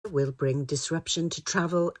will bring disruption to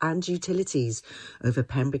travel and utilities over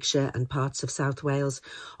Pembrokeshire and parts of South Wales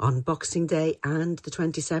on Boxing Day and the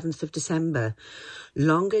 27th of December.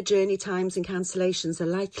 Longer journey times and cancellations are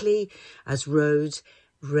likely as road,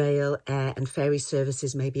 rail, air and ferry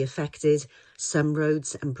services may be affected. Some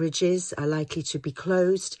roads and bridges are likely to be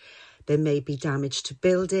closed. There may be damage to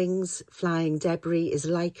buildings, flying debris is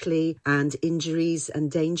likely, and injuries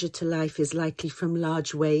and danger to life is likely from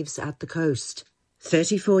large waves at the coast.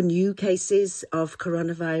 34 new cases of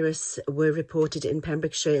coronavirus were reported in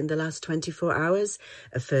Pembrokeshire in the last 24 hours.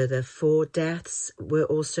 A further 4 deaths were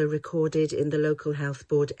also recorded in the local health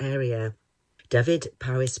board area. Dyfed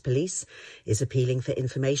Powys Police is appealing for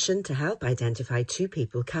information to help identify 2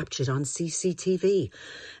 people captured on CCTV.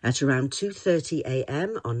 At around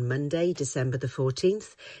 2:30am on Monday, December the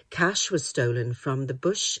 14th, cash was stolen from the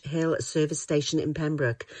Bush Hill service station in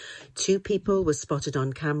Pembroke. 2 people were spotted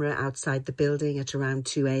on camera outside the building at around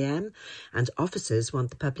 2am, and officers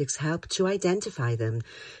want the public's help to identify them.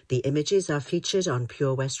 The images are featured on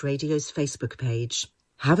Pure West Radio's Facebook page.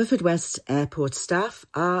 Haverfordwest Airport staff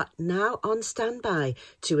are now on standby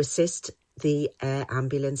to assist the air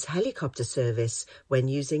ambulance helicopter service when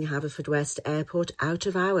using Haverfordwest Airport out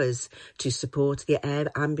of hours to support the air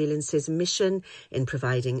ambulance's mission in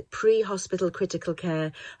providing pre-hospital critical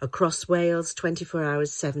care across Wales 24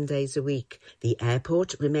 hours, 7 days a week. The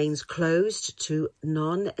airport remains closed to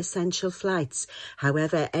non-essential flights.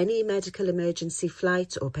 However, any medical emergency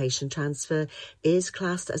flight or patient transfer is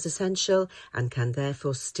classed as essential and can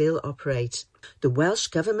therefore still operate. The Welsh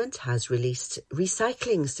Government has released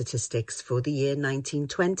recycling statistics for the year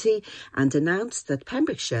 1920 and announced that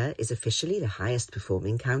Pembrokeshire is officially the highest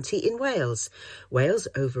performing county in Wales. Wales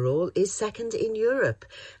overall is second in Europe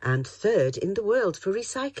and third in the world for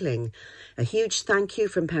recycling. A huge thank you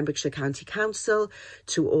from Pembrokeshire County Council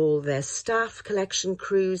to all their staff, collection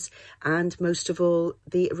crews and most of all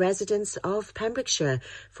the residents of Pembrokeshire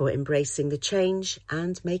for embracing the change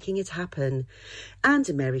and making it happen. And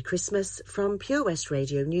a Merry Christmas from Pure West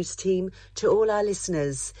Radio News Team to all our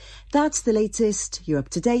listeners. That's the latest. You're up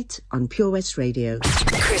to date on Pure West Radio.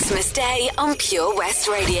 Christmas Day on Pure West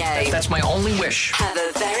Radio. That's my only wish. Have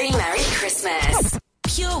a very Merry Christmas.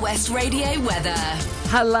 Pure West Radio weather.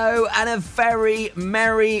 Hello and a very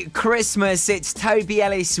Merry Christmas. It's Toby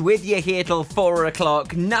Ellis with you here till 4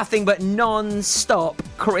 o'clock. Nothing but non-stop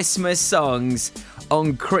Christmas songs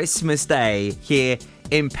on Christmas Day here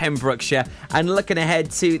in Pembrokeshire, and looking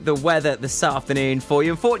ahead to the weather this afternoon for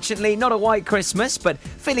you. Unfortunately, not a white Christmas, but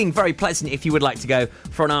feeling very pleasant if you would like to go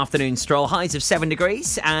for an afternoon stroll. Highs of 7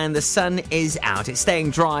 degrees and the sun is out. It's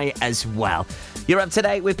staying dry as well. You're up to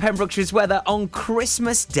date with Pembrokeshire's weather on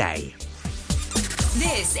Christmas Day.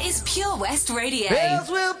 This is Pure West Radio. Bells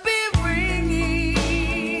will be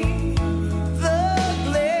ringing, the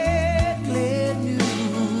glad, glad news.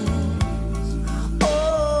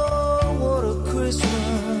 Oh, what a Christmas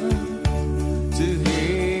to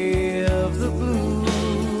have the blues.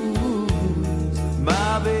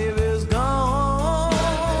 My baby's gone.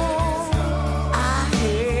 I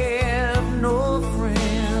have no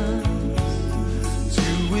friends to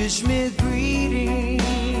wish me greetings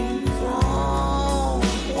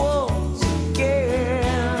once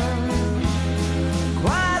again.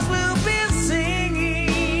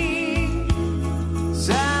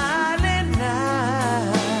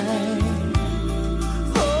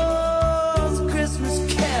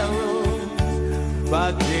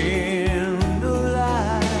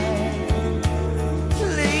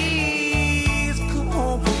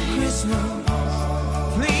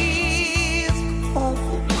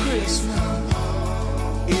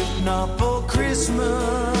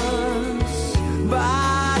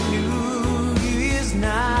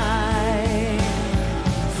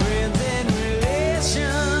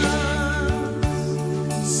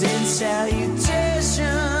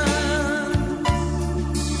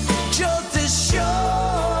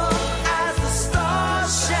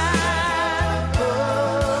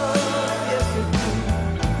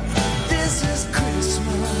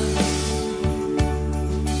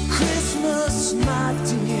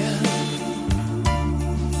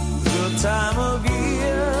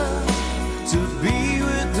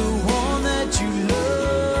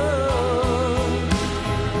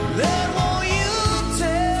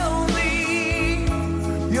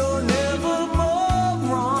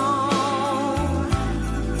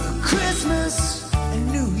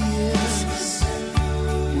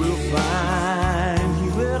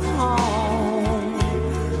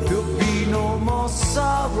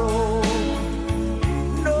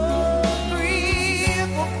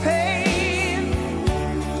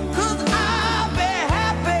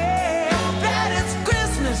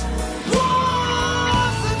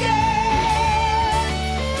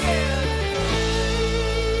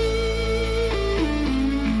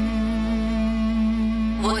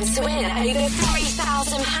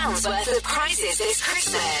 £1,000 worth of prizes this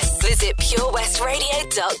Christmas. Visit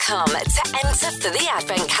purewestradio.com to enter for the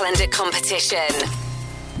Advent Calendar competition.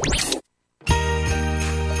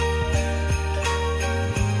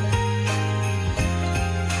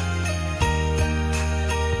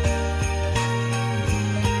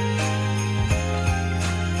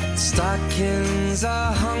 Stockings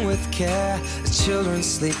are hung with care. The children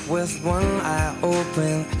sleep with one eye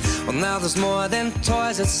open. Well, now there's more than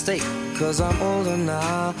toys at stake, 'cause I'm older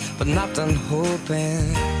now, but not done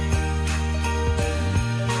hoping.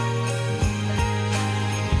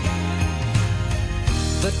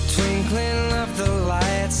 The twinkling of the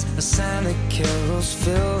lights, the Santa carols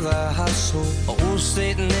fill the household. Old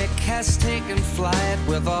Saint Nick has taken flight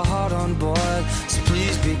with a heart on board, so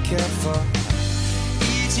please be careful.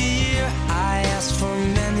 Each year I ask for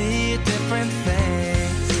many different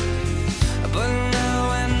things, but now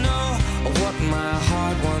I know what my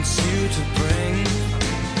heart wants you to bring.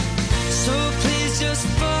 So please just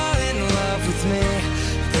fall in love with me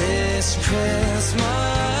this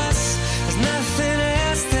Christmas. There's nothing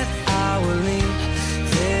else that I will need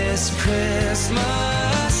this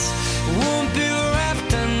Christmas. Won't be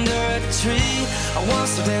wrapped under a tree. I want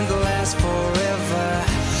something to last forever.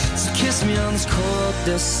 So kiss me on this cold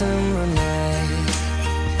December night.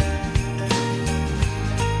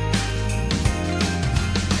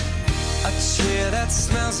 A tree that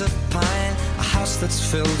smells of pine, a house that's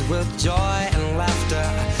filled with joy and laughter.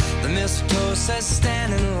 The mistletoe says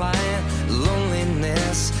stand in line.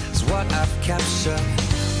 Loneliness is what I've captured.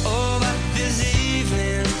 Oh, but this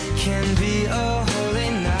evening can be a holy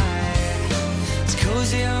night. It's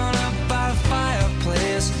cozy on up by the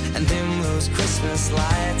fireplace and dim those Christmas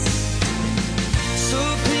lights. So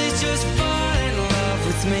please just fall in love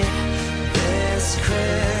with me this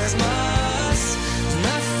Christmas. There's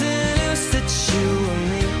nothing else that you will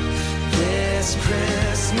need this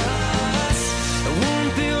Christmas. It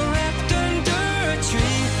won't be wrapped under a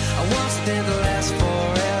tree. I want something to last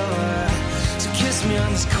forever. So kiss me on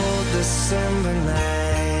this cold December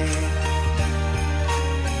night.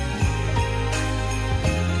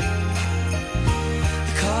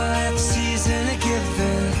 They call that season a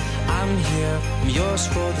giving. I'm here, I'm yours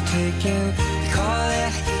for the taking. They call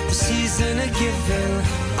it the season of giving.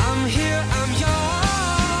 I'm here, I'm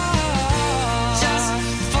yours. Just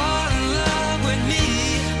fall in love with me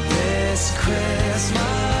this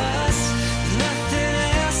Christmas. Nothing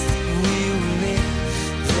else that we will need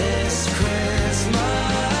this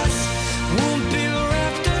Christmas. Won't be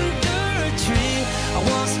wrapped under a tree. I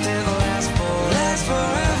want something to last forever.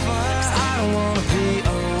 'Cause I don't wanna be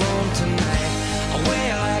alone tonight. I'll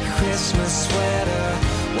wear like a Christmas sweater,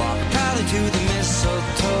 walk proudly to the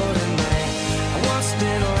mistletoe tonight. I want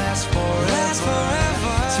something to last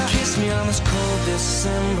forever. So kiss me on this cold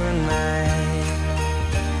December night.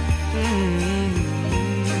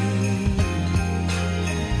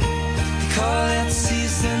 They call that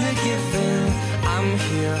season of giving. I'm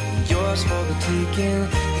here, yours for the taking.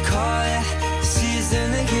 They call it the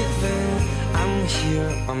season of giving. I'm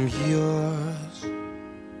here, I'm yours.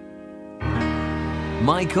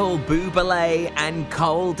 Michael Bublé and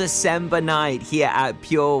Cold December Night here at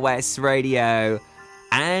Pure West Radio.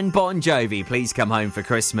 And Bon Jovi, Please Come Home for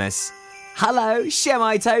Christmas. Hello,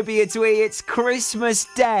 Shemai, Toby, it's we. It's Christmas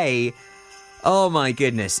Day. Oh my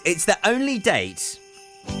goodness. It's the only date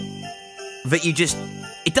that you just...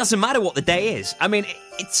 It doesn't matter what the day is. I mean,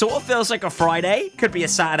 it sort of feels like a Friday. Could be a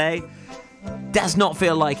Saturday. Does not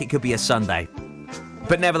feel like it could be a Sunday.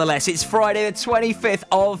 But nevertheless, it's Friday the 25th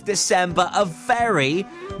of December. A very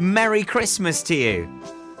Merry Christmas to you.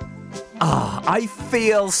 I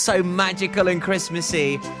feel so magical and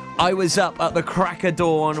Christmassy. I was up at the crack of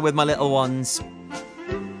dawn with my little ones.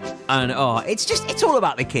 And it's all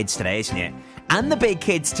about the kids today, isn't it? And the big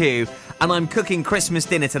kids too. And I'm cooking Christmas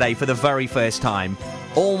dinner today for the very first time.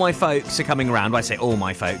 All my folks are coming around. When I say all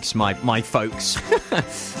my folks, my folks.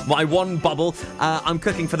 My one bubble. I'm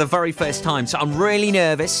cooking for the very first time. So I'm really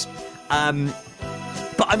nervous.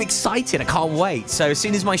 But I'm excited. I can't wait. So as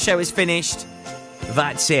soon as my show is finished,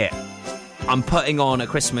 that's it. I'm putting on a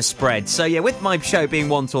Christmas spread. So yeah, with my show being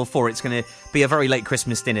 1 till 4, it's going to be a very late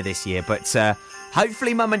Christmas dinner this year. But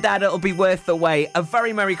hopefully, Mum and Dad, it'll be worth the wait. A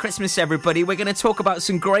very Merry Christmas, everybody. We're going to talk about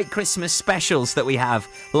some great Christmas specials that we have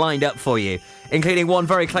lined up for you, including one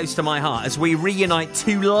very close to my heart as we reunite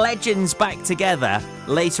two legends back together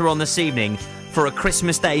later on this evening for a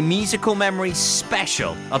Christmas Day musical memory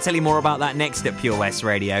special. I'll tell you more about that next at Pure West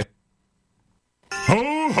Radio.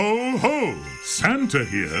 Ho, ho, ho! Santa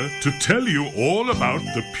here to tell you all about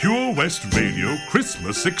the Pure West Radio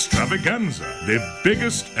Christmas Extravaganza, their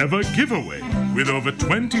biggest ever giveaway. with over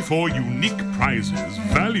 24 unique prizes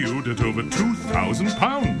valued at over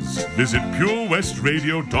 £2,000. Visit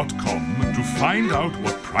purewestradio.com to find out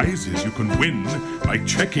what prizes you can win by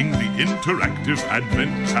checking the interactive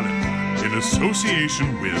Advent calendar in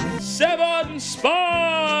association with Seven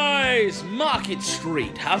Spies! Market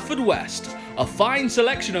Street, Haverfordwest. A fine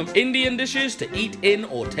selection of Indian dishes to eat in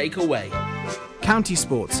or take away. County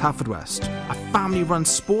Sports, Haverfordwest, a family-run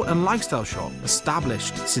sport and lifestyle shop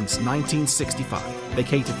established since 1965. They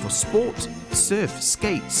cater for sport, surf,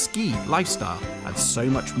 skate, ski, lifestyle, and so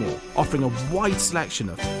much more, offering a wide selection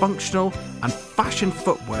of functional and fashion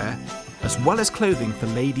footwear, as well as clothing for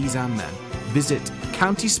ladies and men. Visit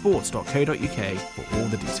countysports.co.uk for all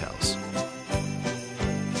the details.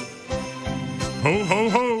 Ho, ho,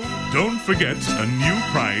 ho! Don't forget, a new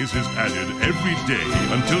prize is added every day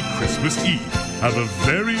until Christmas Eve. Have a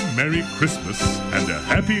very Merry Christmas and a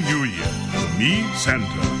Happy New Year from me,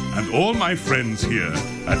 Santa, and all my friends here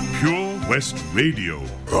at Pure West Radio.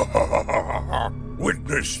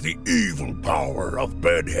 Witness the evil power of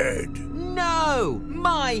Bedhead. No!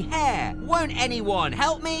 My hair! Won't anyone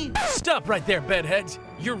help me? Stop right there, Bedheads.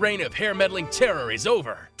 Your reign of hair-meddling terror is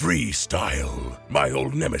over. Freestyle, my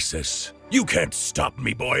old nemesis. You can't stop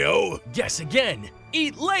me, boyo. Guess again.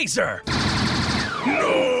 Eat laser!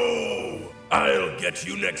 No! I'll get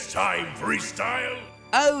you next time, Freestyle.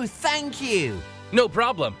 Oh, thank you. No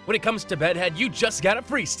problem. When it comes to Bedhead, you just gotta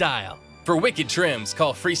freestyle. For wicked trims,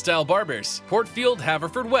 call Freestyle Barbers, Portfield,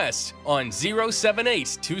 Haverfordwest, on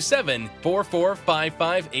 07827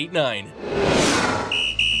 445589.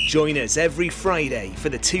 Join us every Friday for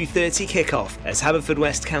the 2:30 kickoff as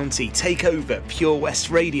Haverfordwest County take over Pure West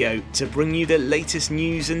Radio to bring you the latest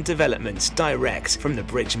news and developments direct from the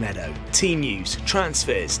Bridge Meadow. Team news,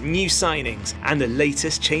 transfers, new signings, and the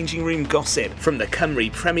latest changing room gossip from the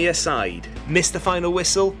Cymru Premier side. Miss the final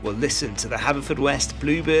whistle? Well, listen to the Haverfordwest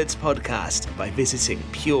Bluebirds podcast by visiting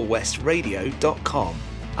purewestradio.com.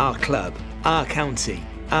 Our club, our county,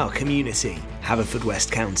 our community.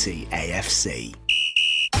 Haverfordwest County AFC.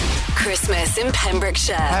 Christmas in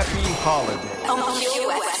Pembrokeshire. Happy holiday. On Pure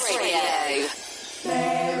West Radio.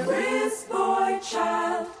 There is boy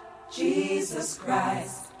child, Jesus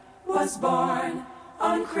Christ, was born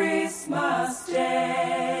on Christmas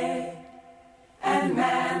Day. And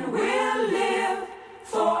man will live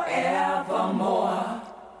forevermore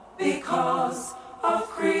because of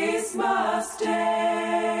Christmas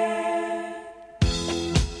Day.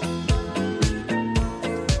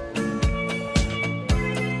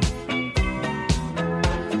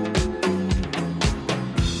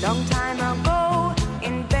 Long time ago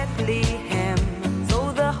in Bethlehem,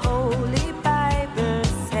 so the Holy Bible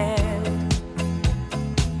said,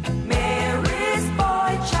 Mary's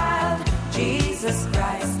boy child, Jesus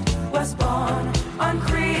Christ, was born on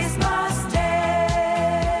Christmas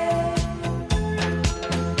Day.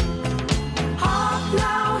 Hark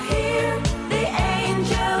now, hear the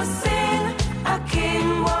angels sing, a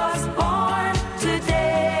king was born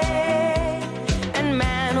today, and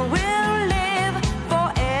man will live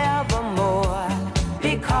forevermore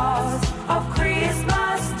because of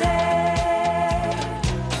Christmas Day.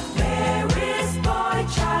 Mary's boy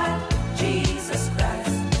child, Jesus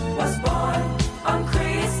Christ, was born on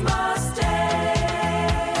Christmas Day.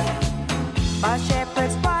 While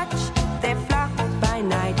shepherds watch their flock by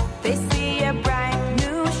night, they see a bright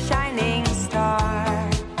new shining star.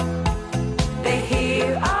 They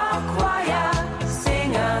hear a choir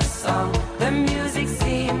sing a song, the music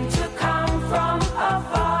seemed to come from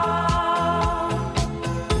afar.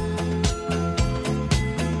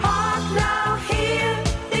 Hark now, hear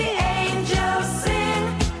the angels sing,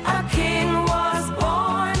 a king was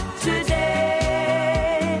born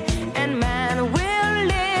today, and man will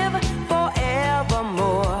live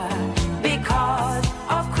forevermore because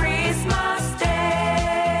of Christmas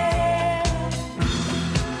Day.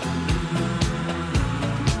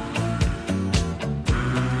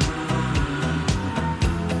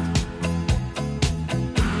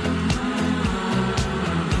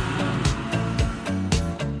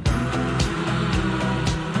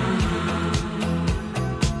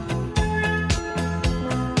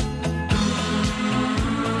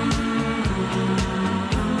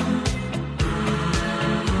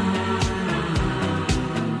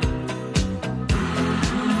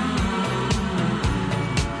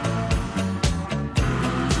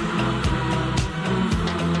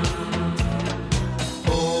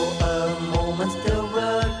 For a moment the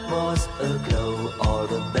world was aglow, all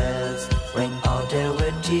the bells rang out, there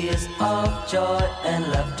were tears of joy and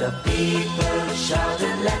laughter. People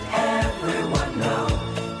shouted, let everyone know,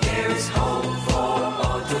 there is hope for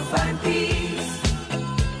all to find peace.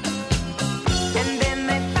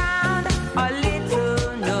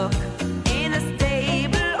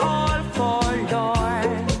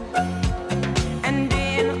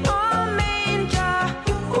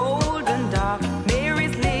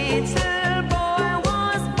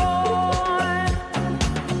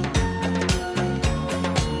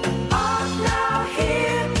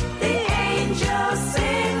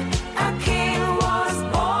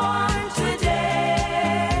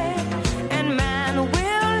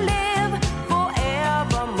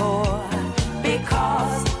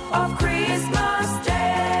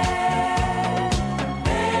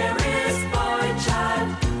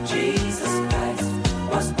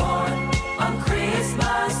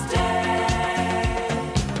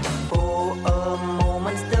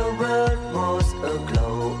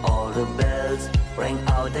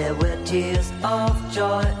 there were tears of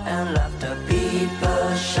joy and laughter. People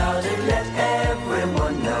shouted, let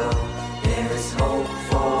everyone know there is hope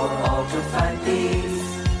for all to find peace.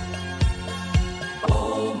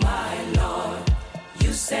 Oh my Lord,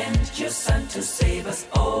 you sent your Son to save us.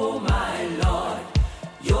 Oh my Lord,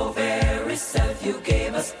 your very self you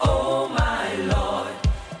gave us. Oh my Lord,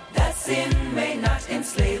 that sin may not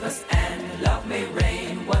enslave us and love may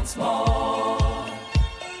reign once more.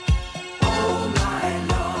 Oh my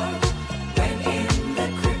Lord, when in the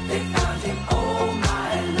crypt they found him. Oh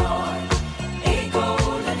my Lord, a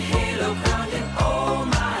golden halo crowned him. Oh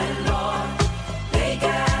my Lord, they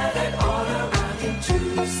gathered all around him to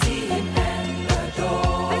see him and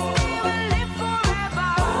adore.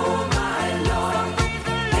 Oh my Lord,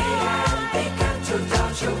 they had begun to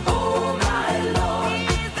doubt you. Oh my Lord,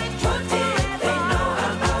 what did they know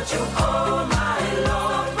about you? Oh my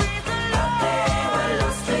Lord, but they were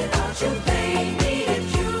lost without you. They needed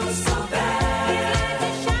you so bad.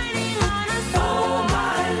 Oh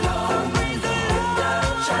my Lord, with the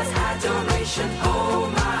child's adoration. Oh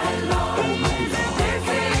my Lord, their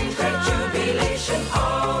faith, great jubilation.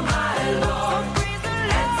 Oh my Lord,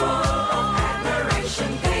 and full of admiration,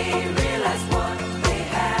 they realized what they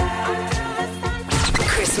had.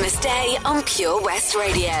 Christmas Day on Pure West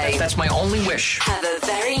Radio. That's my only wish. Have a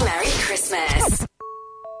very Merry Christmas.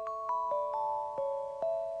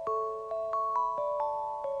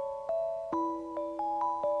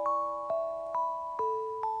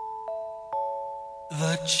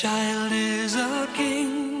 The child is a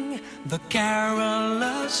king, the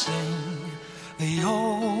carolers sing. The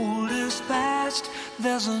old is past,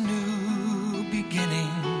 there's a new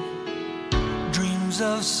beginning. Dreams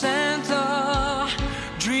of Santa,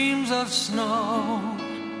 dreams of snow.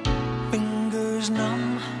 Fingers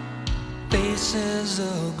numb, faces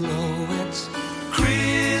aglow. It's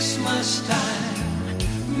Christmas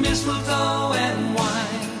time, mistletoe and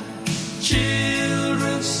wine.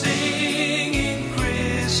 Children singing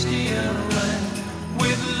Christian rhyme,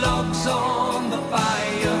 with logs on the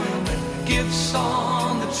fire and gifts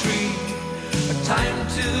on the tree. A time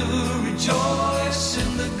to rejoice in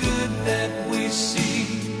the good that we see.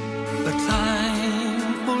 A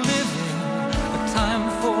time for living, a time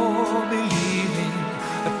for believing,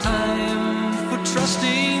 a time for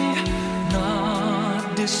trusting, not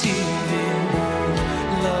deceiving.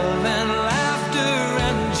 Love and laughter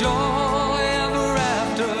and joy ever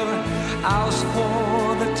after. Ours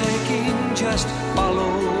for the taking, just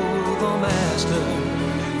follow the master.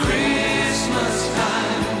 Christmas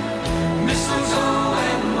time, mistletoe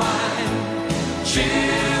and wine.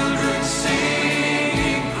 Children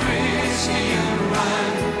singing Christian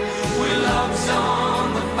rhyme, with logs on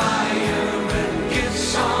the fire and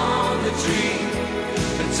gifts on the tree.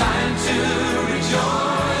 A time to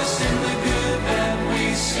rejoice in the good that we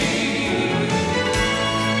see.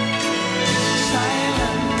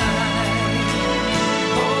 Silent night,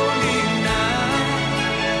 holy night.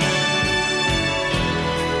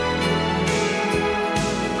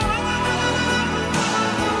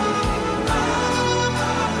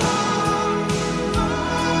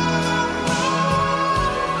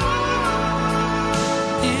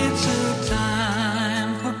 It's a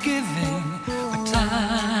time for giving, a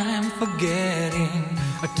time for getting,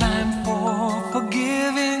 a time for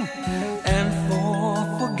forgiving and for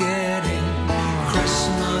forgetting.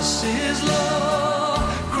 Christmas is love,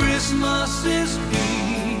 Christmas is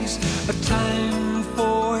peace, a time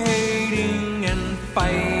for hating and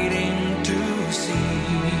fighting to cease.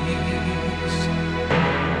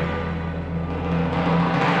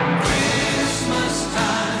 Christmas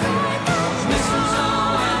time,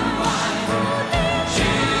 mistletoe and wine.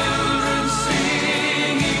 Children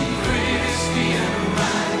singing Christian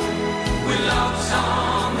rhyme, with logs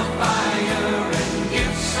on the fire and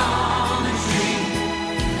gifts on the tree.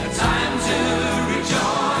 A time to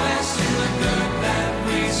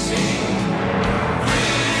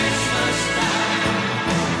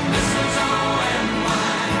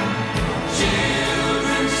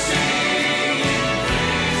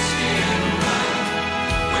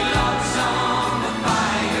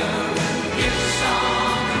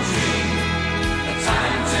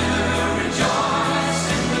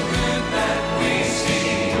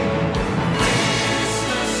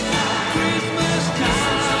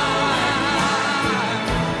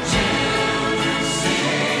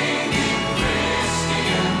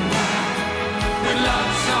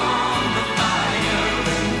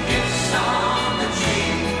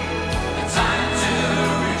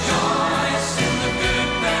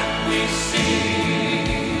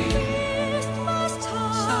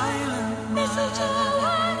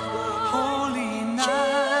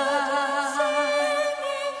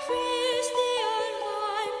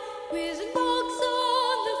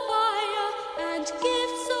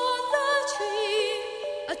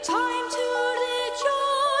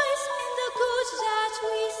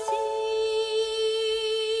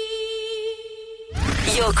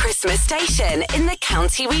Your Christmas station in the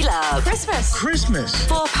county we love. Christmas. Christmas.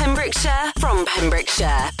 For Pembrokeshire, from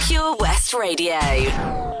Pembrokeshire, Pure West Radio.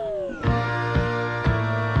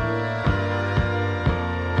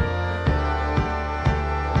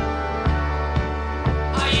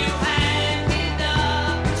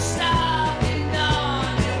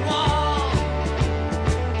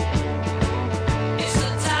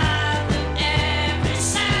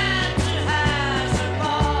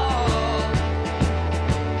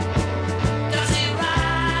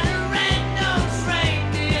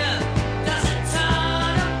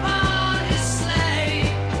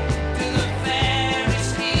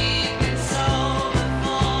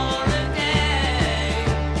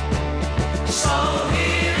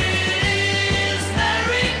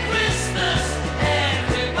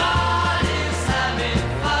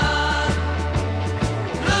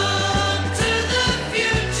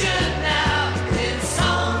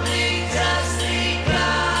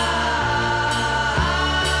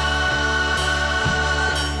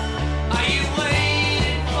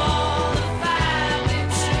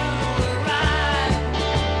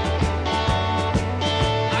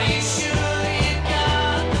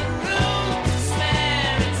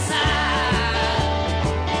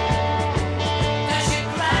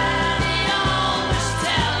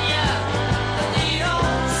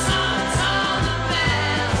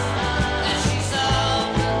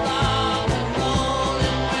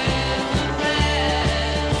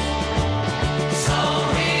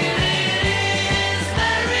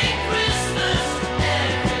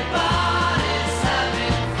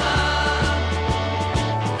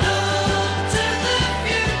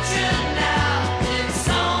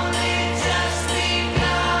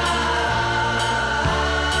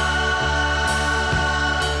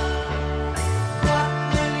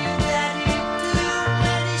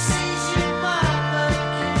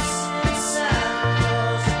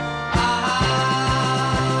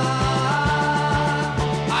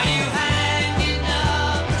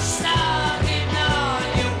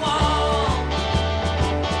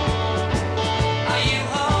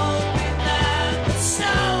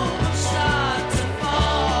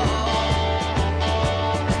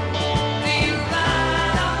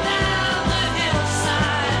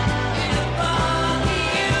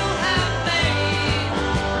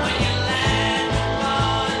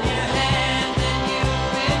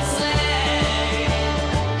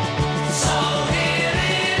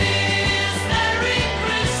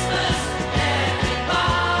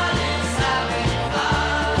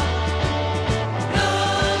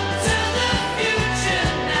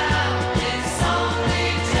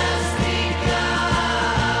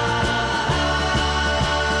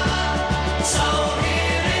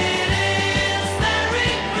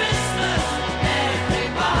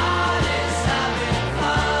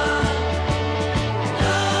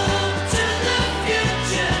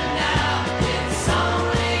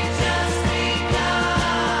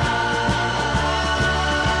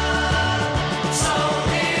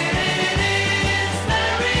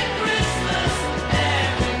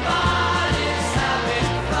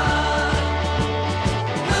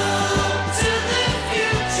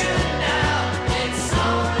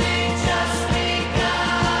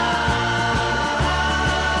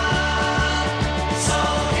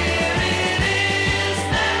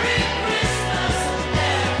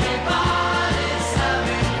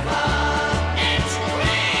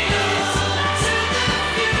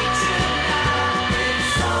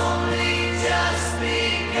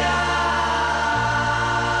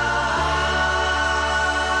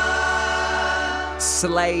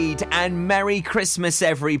 Slade and Merry Christmas,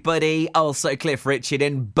 everybody. Also Cliff Richard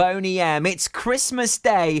and Boney M. It's Christmas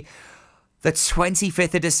Day, the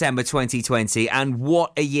 25th of December 2020, and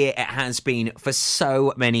what a year it has been for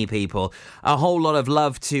so many people. A whole lot of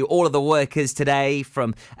love to all of the workers today,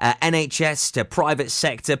 from NHS to private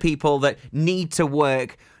sector, people that need to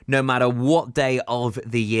work no matter what day of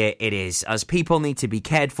the year it is, as people need to be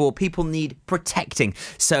cared for, people need protecting.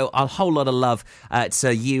 So a whole lot of love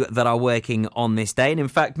to you that are working on this day. And in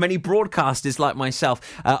fact, many broadcasters like myself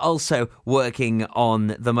are also working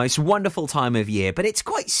on the most wonderful time of year. But it's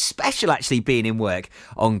quite special actually being in work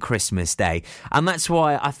on Christmas Day. And that's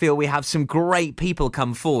why I feel we have some great people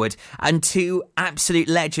come forward, and two absolute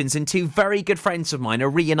legends and two very good friends of mine are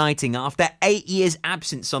reuniting after 8 years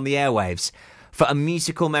absence on the airwaves for a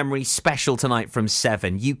musical memory special tonight from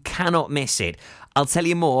 7. You cannot miss it. I'll tell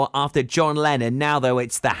you more after John Lennon. Now, though,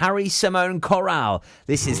 it's the Harry Simone Chorale.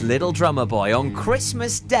 This is Little Drummer Boy on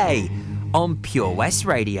Christmas Day on Pure West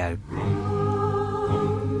Radio.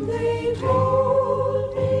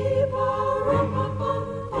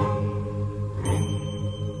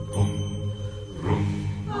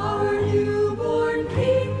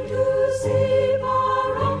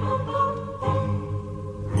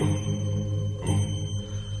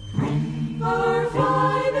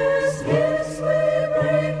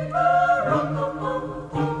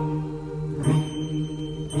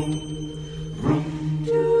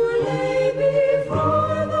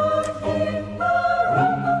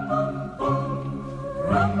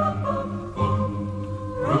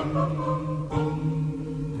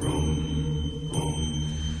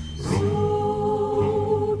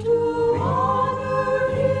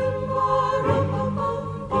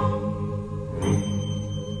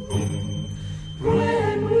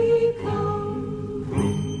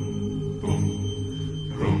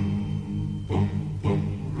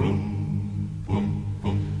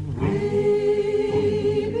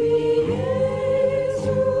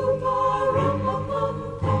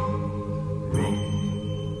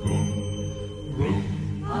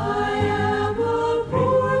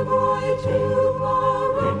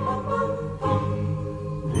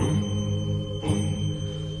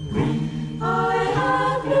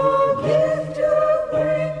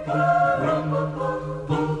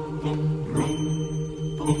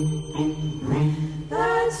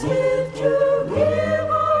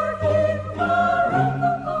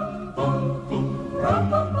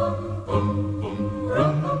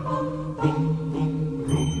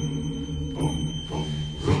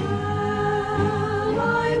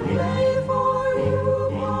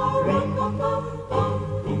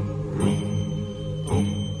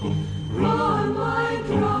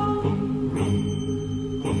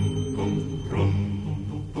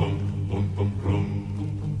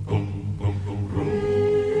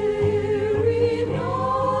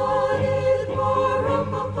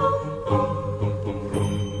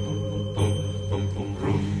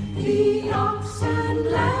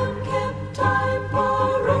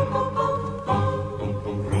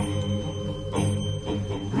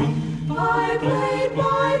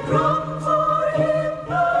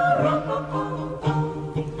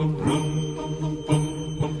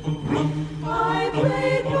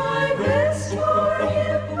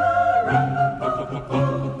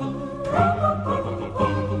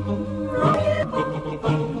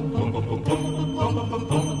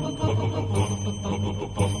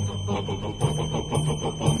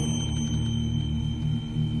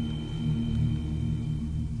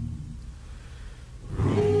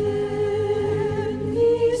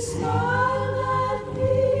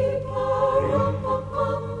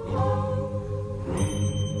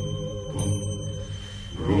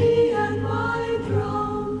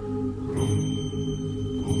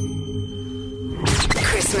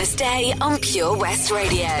 Christmas Day on Pure West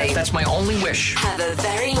Radio. That's my only wish. Have a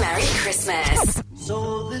very Merry Christmas.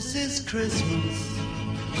 So this is Christmas,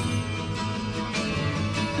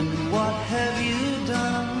 and what have you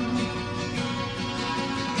done?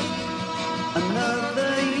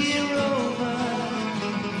 Another year over,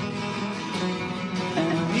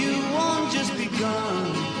 and a new one just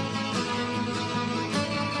begun.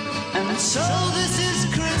 And so this is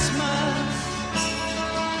Christmas.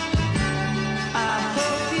 I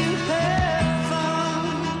hope you had fun.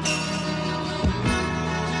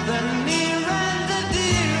 The near and the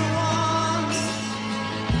dear ones,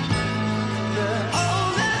 the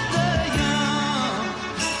old and the young.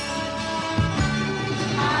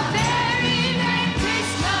 A very Merry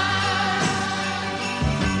Christmas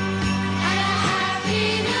and a Happy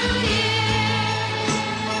New Year.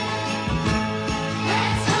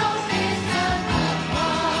 Let's hope it's a good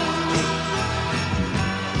one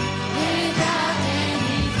without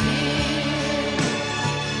any fear.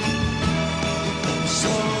 So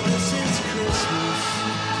this is Christmas,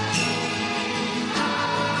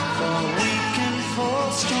 for weak and for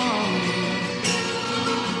strong,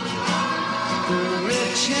 the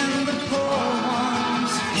rich and the poor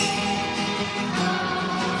ones.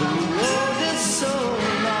 The road is so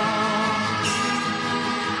long,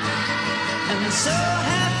 and so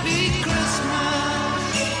happy Christmas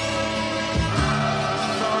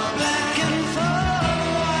for black and for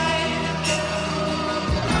white,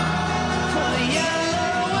 for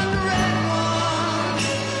yellow and red ones.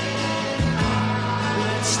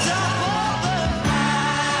 Let's stop all the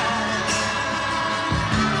fights.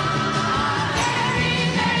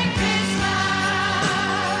 Merry Christmas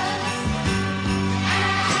and a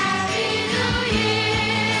Happy New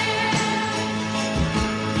Year.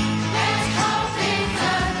 Let's hope it's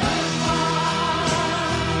a good one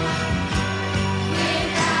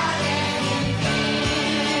without any fear.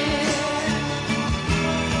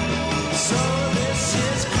 So this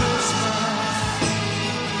is Christmas,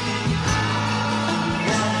 and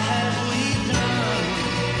what have we done?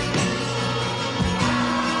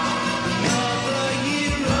 Another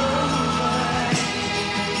year over,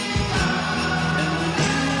 and a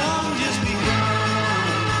new one just begun.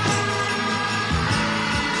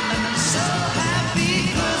 And I'm so happy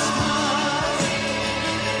Christmas.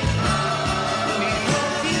 We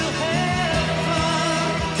hope you had fun.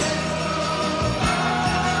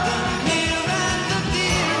 The near and the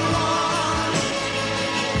dear ones,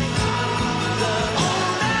 the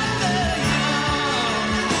old and the young.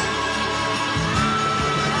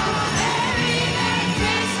 Merry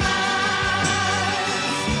Christmas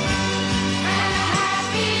and a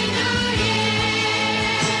Happy New Year.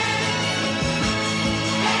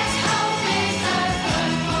 Let's hope it's a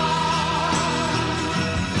good one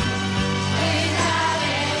without any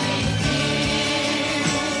fear.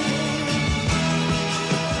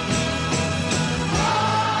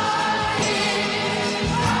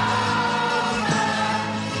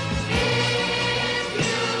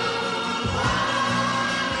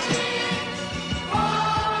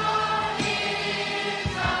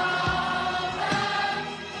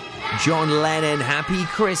 John Lennon, Happy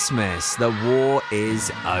Christmas. The war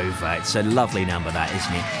is over. It's a lovely number, that,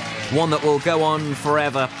 isn't it? One that will go on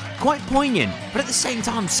forever. Quite poignant, but at the same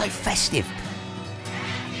time, so festive.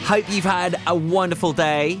 Hope you've had a wonderful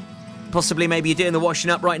day. Possibly maybe you're doing the washing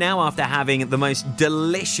up right now after having the most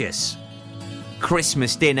delicious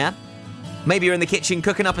Christmas dinner. Maybe you're in the kitchen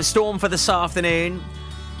cooking up a storm for this afternoon.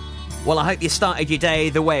 Well, I hope you started your day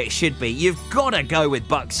the way it should be. You've got to go with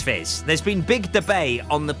Bucks Fizz. There's been big debate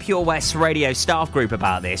on the Pure West Radio staff group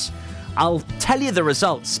about this. I'll tell you the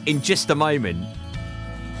results in just a moment.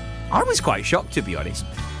 I was quite shocked, to be honest.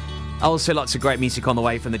 Also, lots of great music on the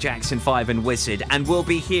way from the Jackson 5 and Wizard, and we'll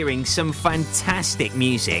be hearing some fantastic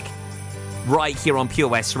music right here on Pure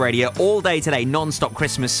West Radio all day today, non-stop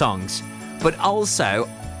Christmas songs. But also,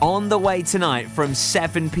 on the way tonight from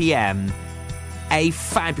 7 p.m, a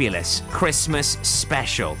fabulous Christmas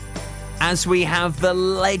special, as we have the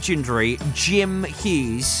legendary Jim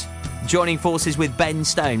Hughes joining forces with Ben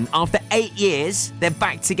Stone. After 8 years, they're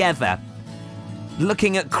back together,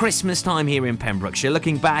 looking at Christmas time here in Pembrokeshire,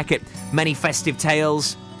 looking back at many festive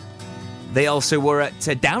tales. They also were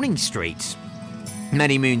at Downing Street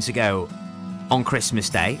many moons ago on Christmas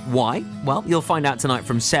Day. Why? Well, you'll find out tonight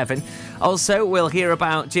from 7. Also, we'll hear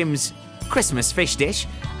about Jim's Christmas fish dish,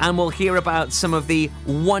 and we'll hear about some of the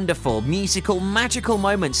wonderful, musical, magical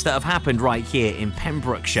moments that have happened right here in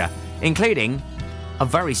Pembrokeshire, including a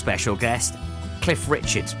very special guest, Cliff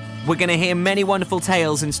Richard. We're going to hear many wonderful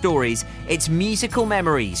tales and stories. It's Musical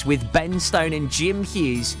Memories with Ben Stone and Jim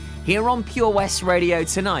Hughes here on Pure West Radio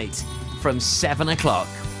tonight from 7 o'clock.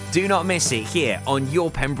 Do not miss it here on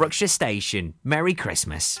your Pembrokeshire station. Merry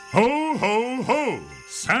Christmas. Ho, ho, ho!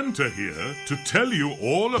 Santa here to tell you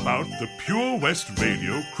all about the Pure West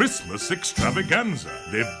Radio Christmas Extravaganza,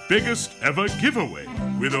 their biggest ever giveaway,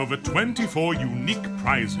 with over 24 unique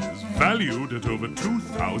prizes valued at over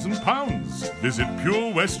 £2,000. Visit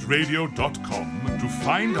purewestradio.com to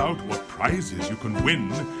find out what prizes you can win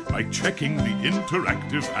by checking the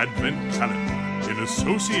interactive Advent calendar in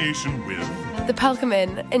association with The Pelcom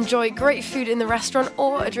Inn. Enjoy great food in the restaurant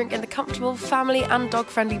or a drink in the comfortable family and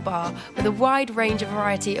dog-friendly bar with a wide range of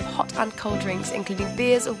variety of hot and cold drinks, including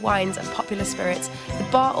beers, wines and popular spirits. The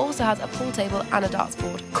bar also has a pool table and a darts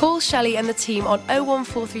board. Call Shelley and the team on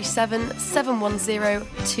 01437 710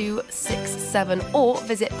 267 or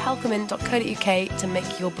visit pelcomin.co.uk to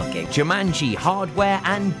make your booking. Jumanji Hardware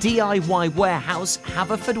and DIY Warehouse,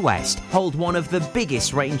 Haverfordwest, hold one of the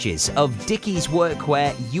biggest ranges of Dickies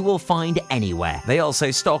workwear you will find anywhere. They also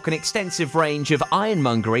stock an extensive range of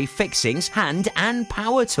ironmongery, fixings, hand and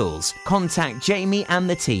power tools. Contact Jamie and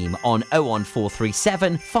the team on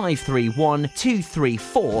 01437 531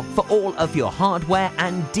 234 for all of your hardware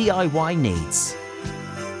and DIY needs.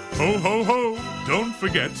 Ho, ho, ho! Don't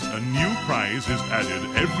forget, a new prize is added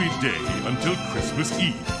every day until Christmas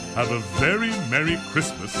Eve. Have a very Merry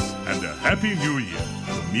Christmas and a Happy New Year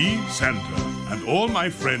from me, Santa, and all my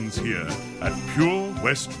friends here at Pure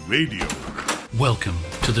West Radio. Welcome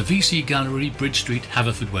to the VC Gallery, Bridge Street,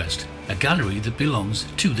 Haverfordwest, a gallery that belongs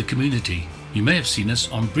to the community. You may have seen us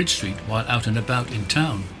on Bridge Street while out and about in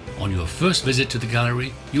town. On your first visit to the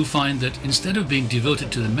gallery, you'll find that instead of being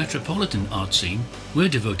devoted to the metropolitan art scene, we're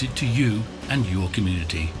devoted to you and your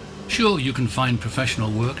community. Sure, you can find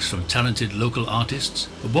professional works from talented local artists,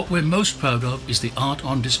 but what we're most proud of is the art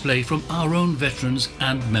on display from our own veterans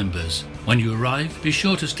and members. When you arrive, be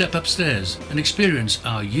sure to step upstairs and experience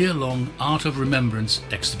our year-long Art of Remembrance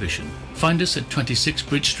exhibition. Find us at 26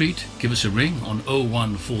 Bridge Street, give us a ring on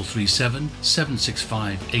 01437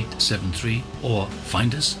 765 873 or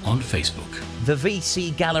find us on Facebook. The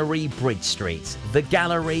VC Gallery, Bridge Street, the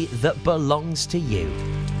gallery that belongs to you.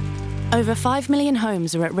 Over 5 million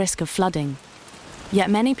homes are at risk of flooding, yet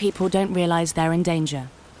many people don't realise they're in danger.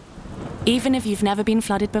 Even if you've never been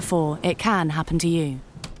flooded before, it can happen to you.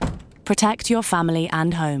 Protect your family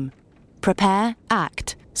and home. Prepare,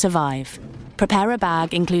 act, survive. Prepare a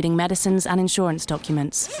bag including medicines and insurance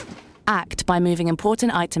documents. Act by moving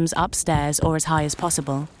important items upstairs or as high as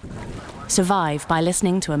possible. Survive by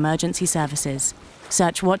listening to emergency services.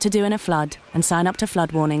 Search what to do in a flood and sign up to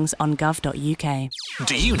flood warnings on gov.uk.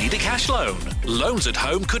 Do you need a cash loan? Loans at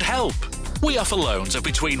Home could help. We offer loans of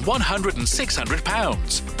between £100 and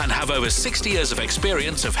 £600 and have over 60 years of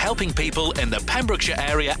experience of helping people in the Pembrokeshire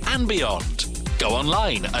area and beyond. Go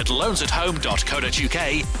online at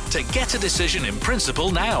loansathome.co.uk to get a decision in principle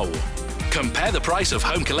now. Compare the price of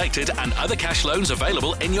home collected and other cash loans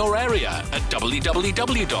available in your area at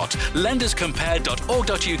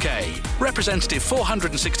www.lenderscompare.org.uk. Representative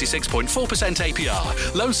 466.4%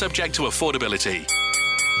 APR. Loan subject to affordability.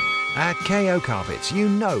 At KO Carpets, you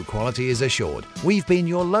know quality is assured. We've been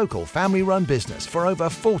your local family-run business for over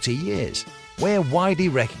 40 years. We're widely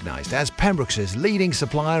recognised as Pembrokeshire's leading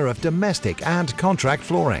supplier of domestic and contract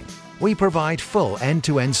flooring. We provide full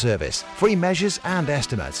end-to-end service, free measures and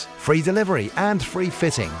estimates, free delivery and free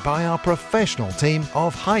fitting by our professional team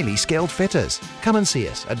of highly skilled fitters. Come and see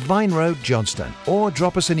us at Vine Road, Johnston, or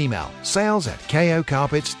drop us an email,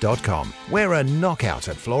 sales@kocarpets.com. We're a knockout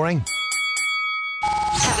at flooring.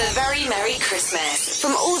 Have a very Merry Christmas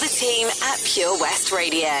from all the team at Pure West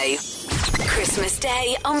Radio. Christmas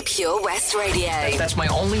Day on Pure West Radio. That's my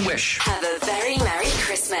only wish. Have a very Merry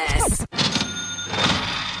Christmas.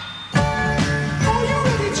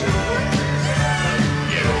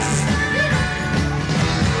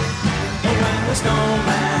 The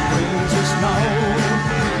snowman brings the snow.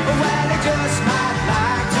 Well, he just might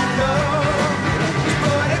like to know. He's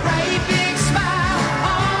put a great big smile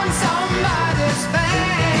on somebody's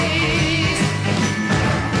face.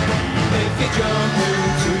 If you jump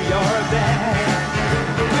into your bed,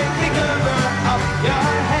 quickly cover up your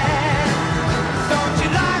head. Don't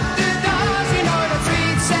you lock the door?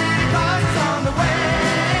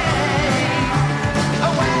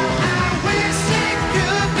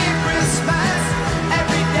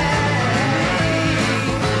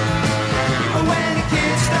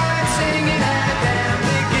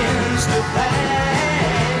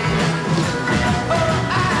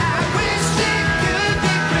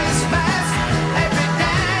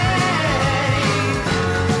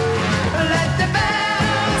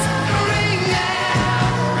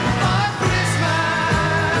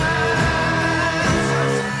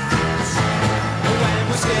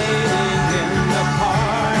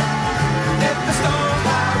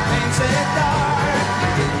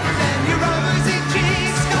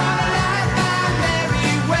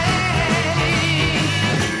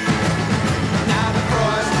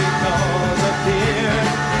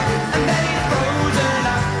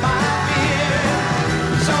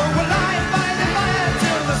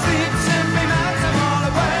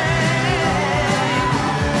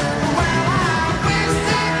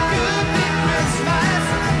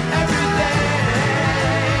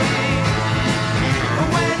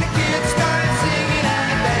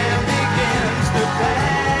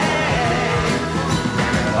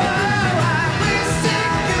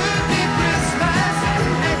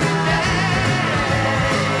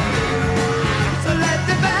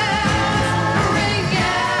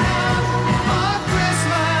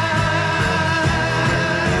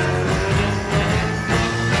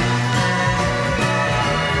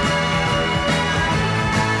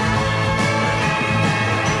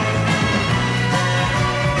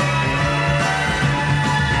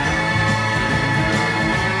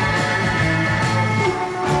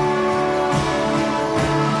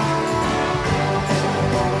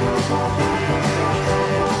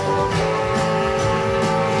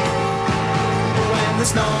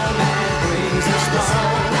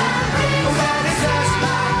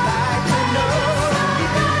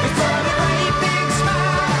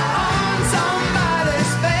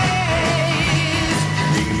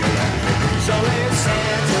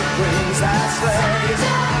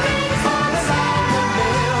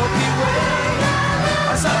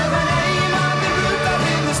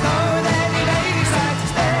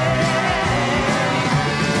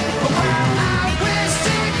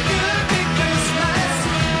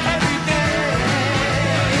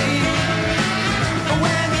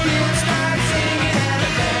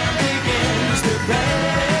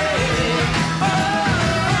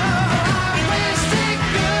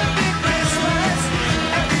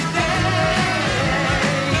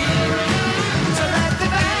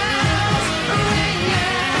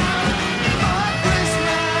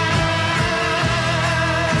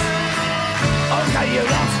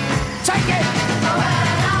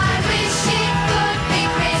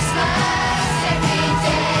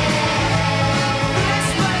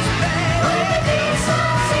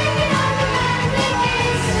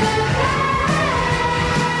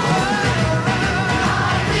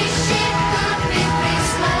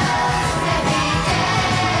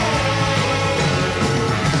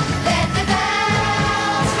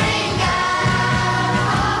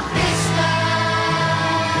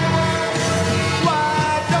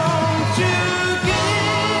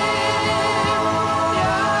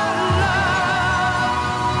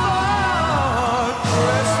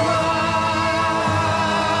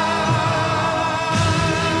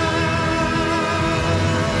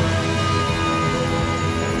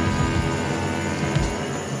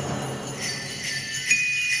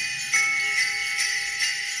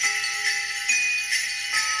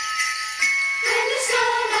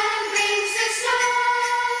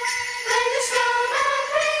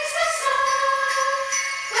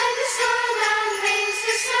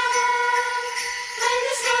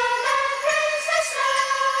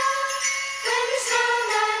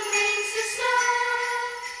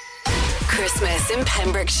 Christmas in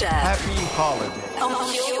Pembrokeshire. Happy holiday.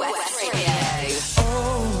 On Pure West Radio.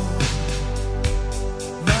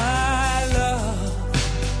 My love,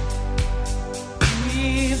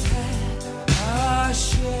 we've had our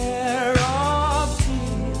share of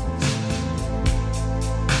tears.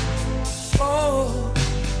 Oh,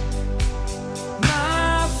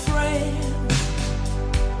 my friend,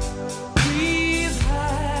 we've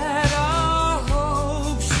had our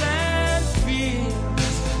hopes and fears.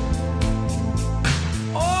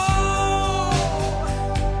 Oh,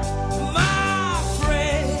 my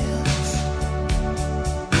friends,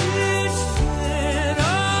 it's been a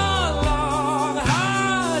long,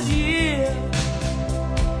 hard year,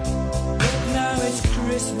 but now it's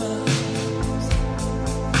Christmas.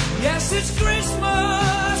 Yes, it's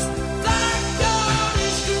Christmas. Thank God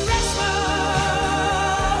it's Christmas.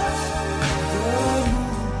 The moon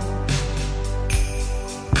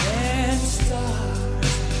and stars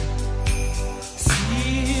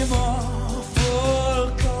seem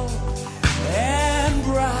awful cold and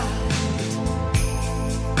bright.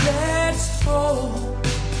 Let's hope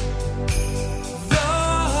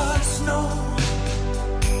the snow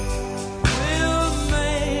will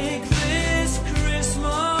make this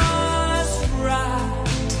Christmas right.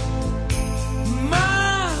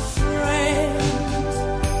 My friends,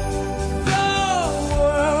 the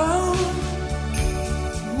world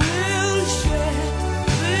will share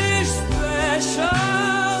this special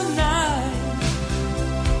night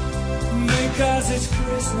because it's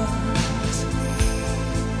Christmas.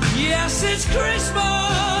 Yes, it's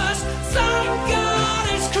Christmas. Thank God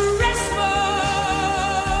it's Christmas.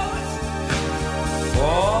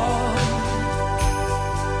 For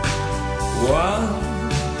one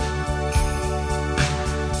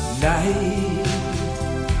night.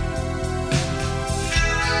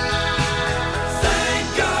 Thank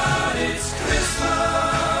God it's Christmas.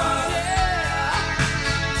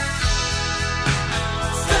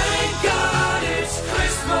 Thank God it's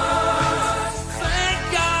Christmas. Thank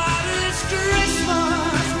God it's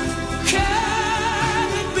Christmas. Can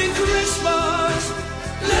it be Christmas?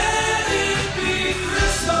 Let it be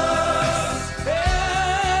Christmas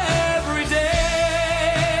every day.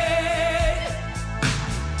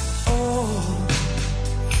 Oh,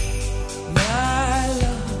 my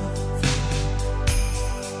love,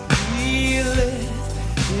 we live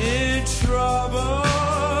in troubled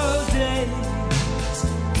days.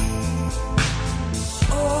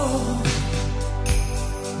 Oh,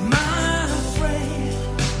 my friend,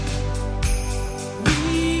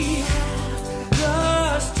 we have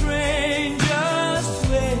the strangest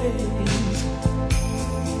ways.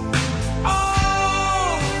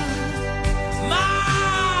 Oh,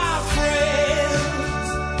 my friends,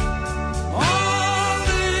 on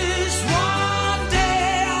this one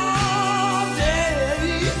day of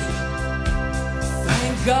days,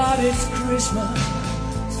 thank God it's Christmas.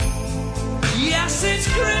 Yes, it's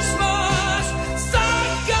Christmas.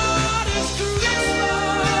 Thank God it's Christmas.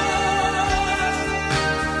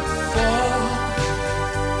 For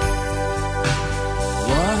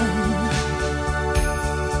one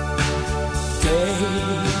day.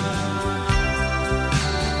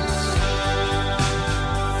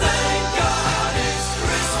 Thank God it's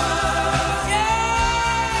Christmas.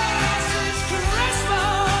 Yes, it's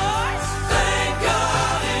Christmas. Thank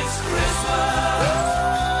God it's Christmas.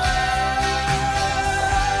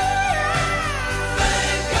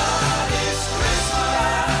 Thank God it's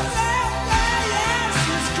Christmas. Yes,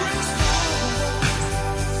 it's Christmas.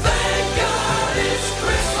 Thank God it's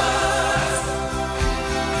Christmas.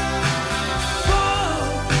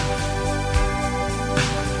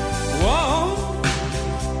 Whoa.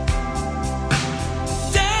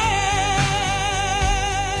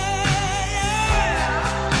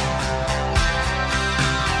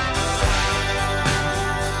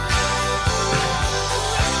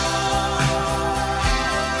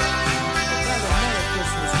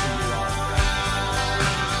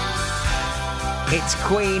 It's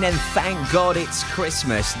Queen and Thank God It's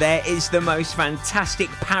Christmas. There is the most fantastic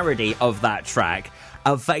parody of that track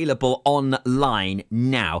available online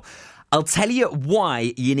now. I'll tell you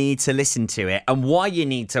why you need to listen to it and why you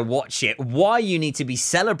need to watch it, why you need to be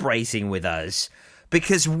celebrating with us.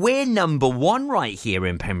 Because we're number one right here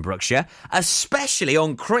in Pembrokeshire, especially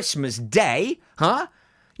on Christmas Day, huh?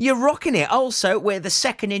 You're rocking it. Also, we're the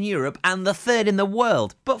second in Europe and the third in the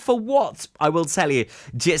world. But for what? I will tell you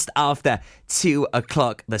just after 2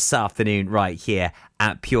 o'clock this afternoon right here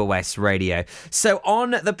at Pure West Radio. So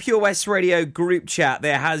on the Pure West Radio group chat,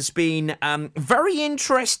 there has been very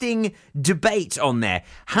interesting debate on there.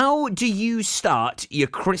 How do you start your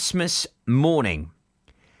Christmas morning?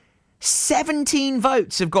 17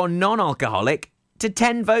 votes have gone non-alcoholic to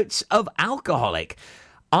 10 votes of alcoholic.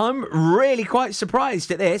 I'm really quite surprised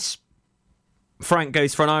at this. Frank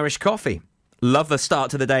goes for an Irish coffee. Love the start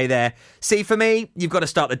to the day there. See, for me, you've got to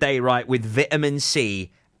start the day right with vitamin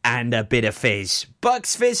C and a bit of fizz.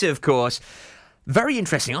 Bucks Fizz, of course. Very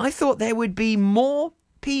interesting. I thought there would be more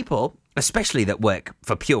people, especially that work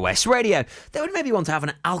for Pure West Radio, that would maybe want to have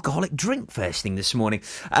an alcoholic drink first thing this morning.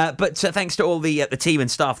 But thanks to all the team and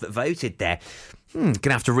staff that voted there.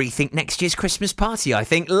 Gonna have to rethink next year's Christmas party, I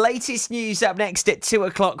think. Latest news up next at 2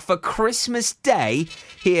 o'clock for Christmas Day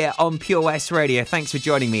here on Pure West Radio. Thanks for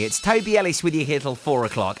joining me. It's Toby Ellis with you here till 4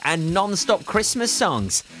 o'clock, and non-stop Christmas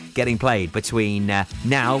songs getting played between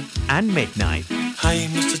now and midnight. Hey,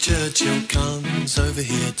 Mr. Churchill comes over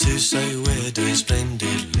here to say we're doing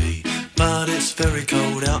splendidly. But it's very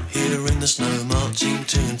cold out here in the snow, marching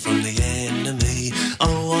to and from the enemy.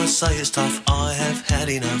 Oh, I say it's tough, I have had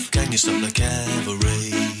enough. Can you stop the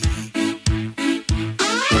cavalry?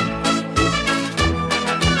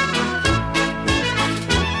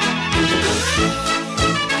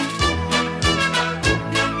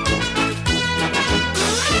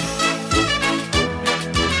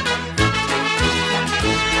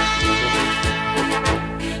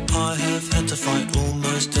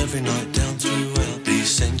 Every night down throughout these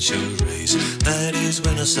centuries. That is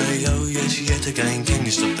when I say, oh yes, yet again, can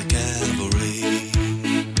you stop the cavalry?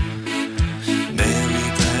 Mary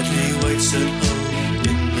Bradley waits at home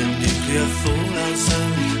in the nuclear fallout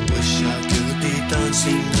zone. Wish I could be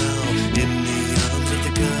dancing now in the arms of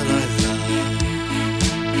the girl I love.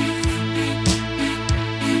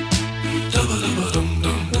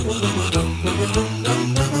 Dum-ba-dum-ba-dum-dum, dum-ba-dum-ba-dum, dum-ba-dum-dum,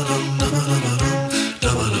 dum-ba-dum-dum,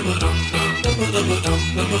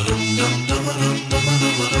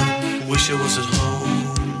 wish I was at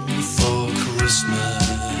home for Christmas.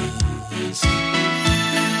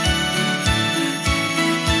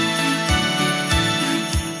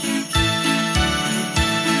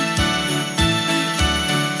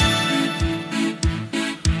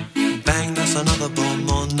 Bang, that's another bomb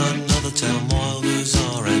on another town. While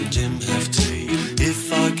Luzar and Jim have tea.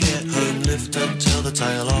 If I get home, lift up, tell the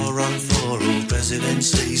tale. I'll run for all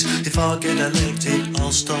presidencies. If I get elected,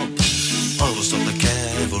 I'll stop. I will stop the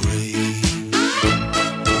cavalry.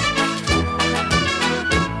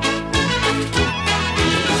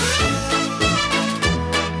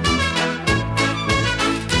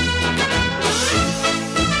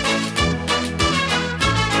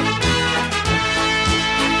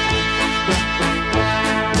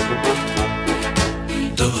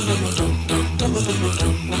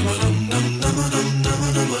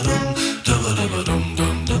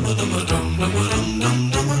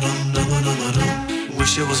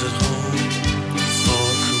 Wish I was at home for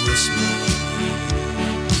Christmas.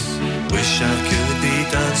 Wish I could be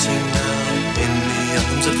dancing now in the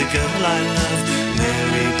arms of the girl I love.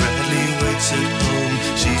 Mary Bradley waits at home.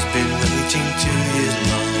 She's been waiting 2 years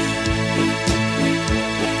long.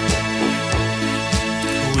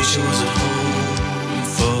 Wish I was at home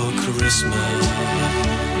for Christmas.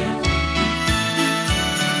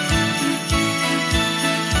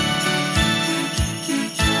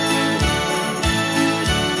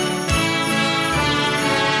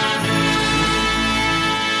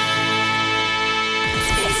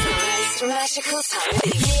 Magical time of the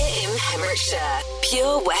year in Pembrokeshire.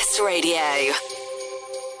 Pure West Radio.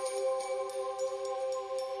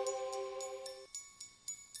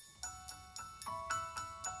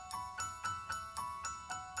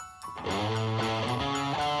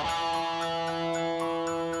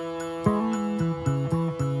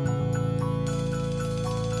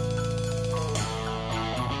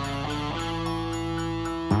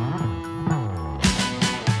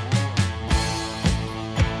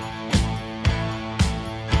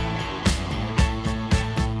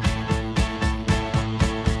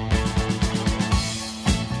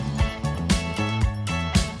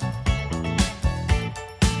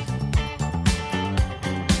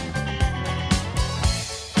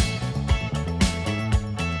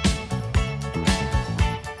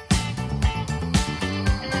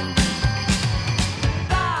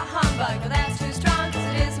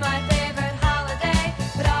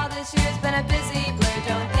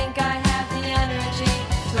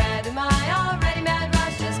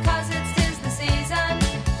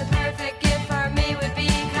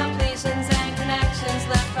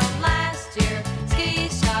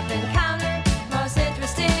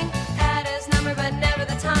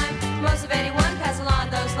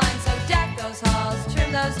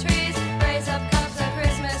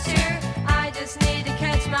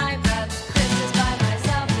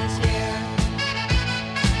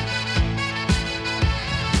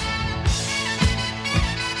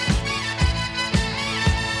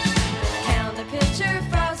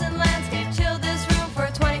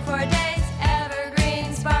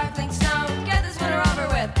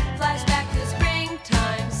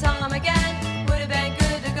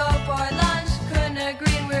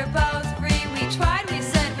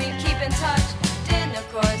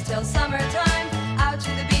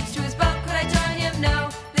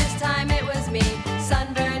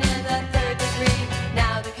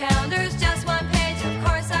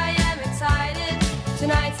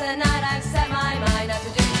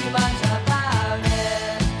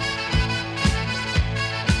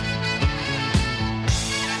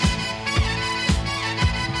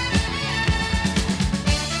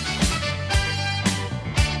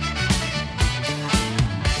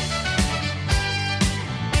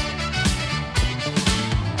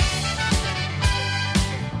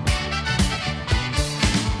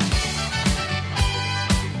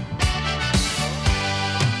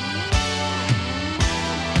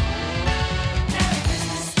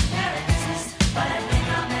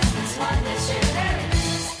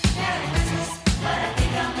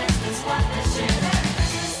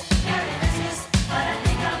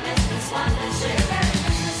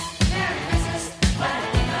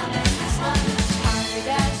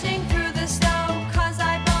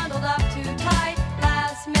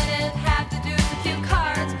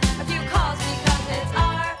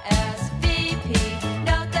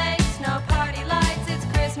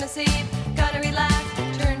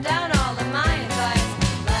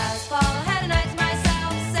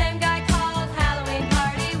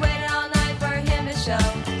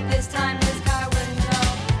 this time his car wouldn't go.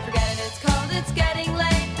 Forget it, it's cold, it's getting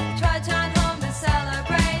late. Trudge on home to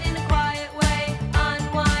celebrate in a quiet way.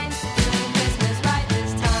 Unwind, doing Christmas right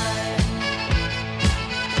this time.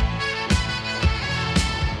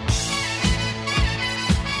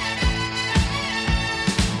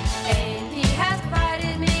 A&P has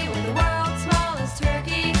provided me with the world's smallest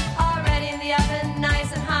turkey, already in the oven,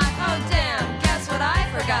 nice and hot. Oh damn, guess what I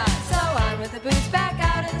forgot? So on with the boots, back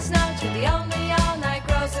out in the snow to the only all-night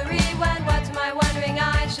grocery. When what to my wondering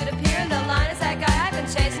eyes should appear in the line is that guy I've been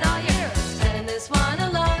chasing all year. And in this one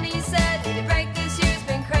alone, he said, need a break, this year's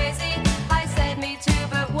been crazy. I said, me too,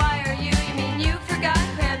 but why are you? You mean you forgot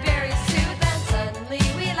cranberries too? Then suddenly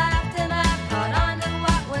we laughed and laughed, caught on to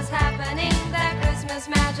what was happening. That Christmas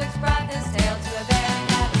magic's brought this tale to a very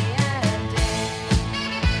happy ending.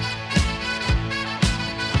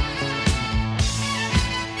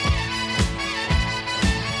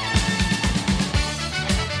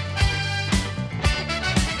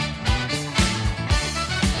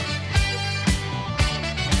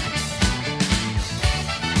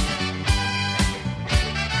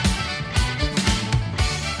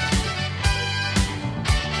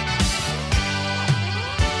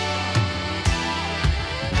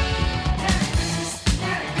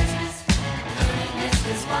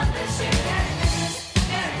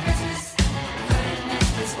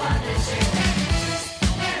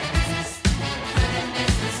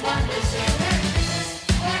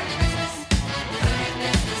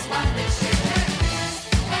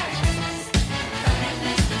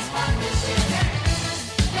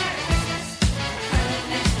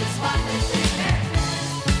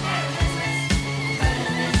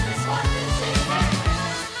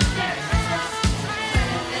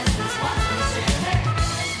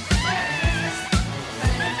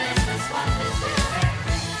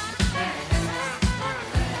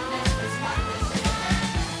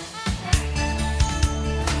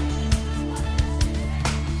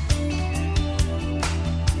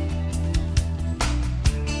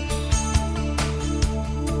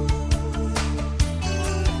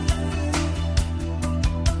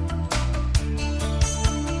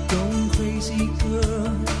 Going crazy,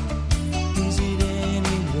 girl. Is it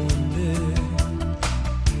any wonder?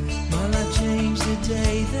 My life changed the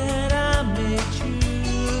day that I met you.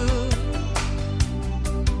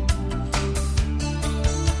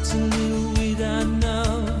 It's a little weird, I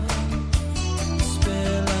know. The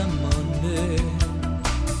spell I'm under.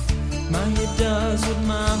 My head does what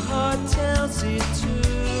my heart tells it to.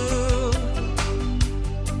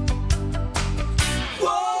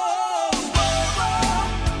 Whoa, whoa, whoa.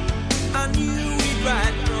 I knew we'd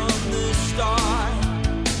right from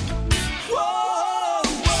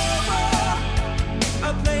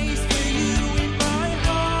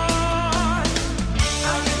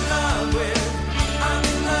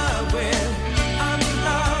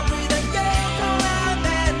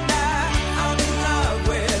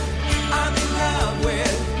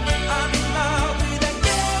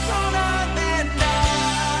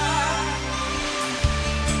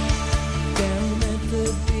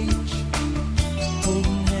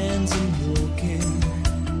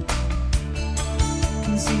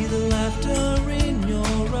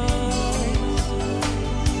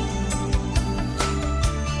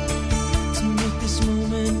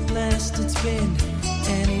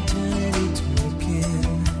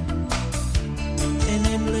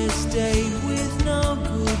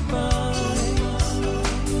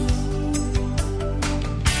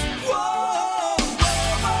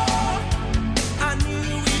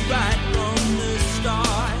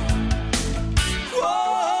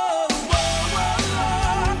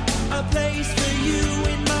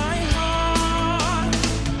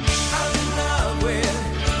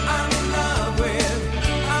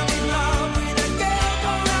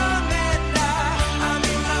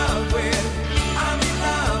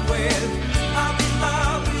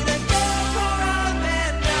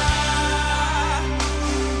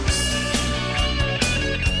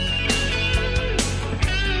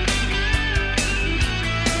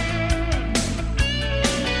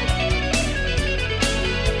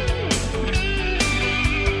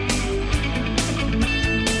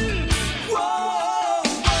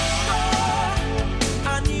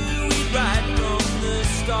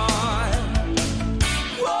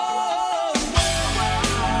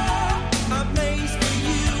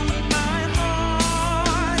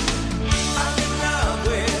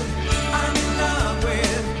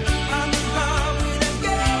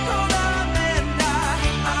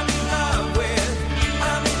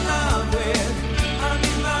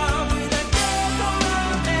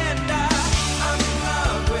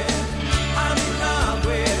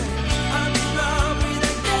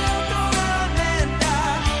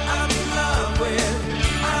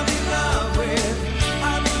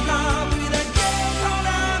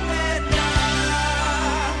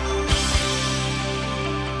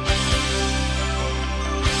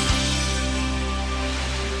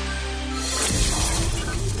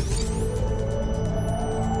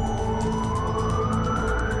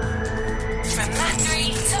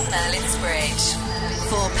Cambridge.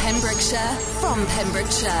 For Pembrokeshire, from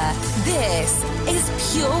Pembrokeshire, this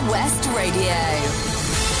is Pure West Radio.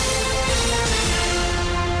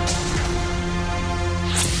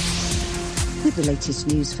 With the latest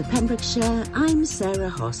news for Pembrokeshire, I'm Sarah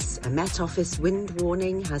Hoss. A Met Office wind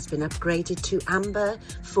warning has been upgraded to amber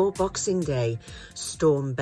for Boxing Day. Storm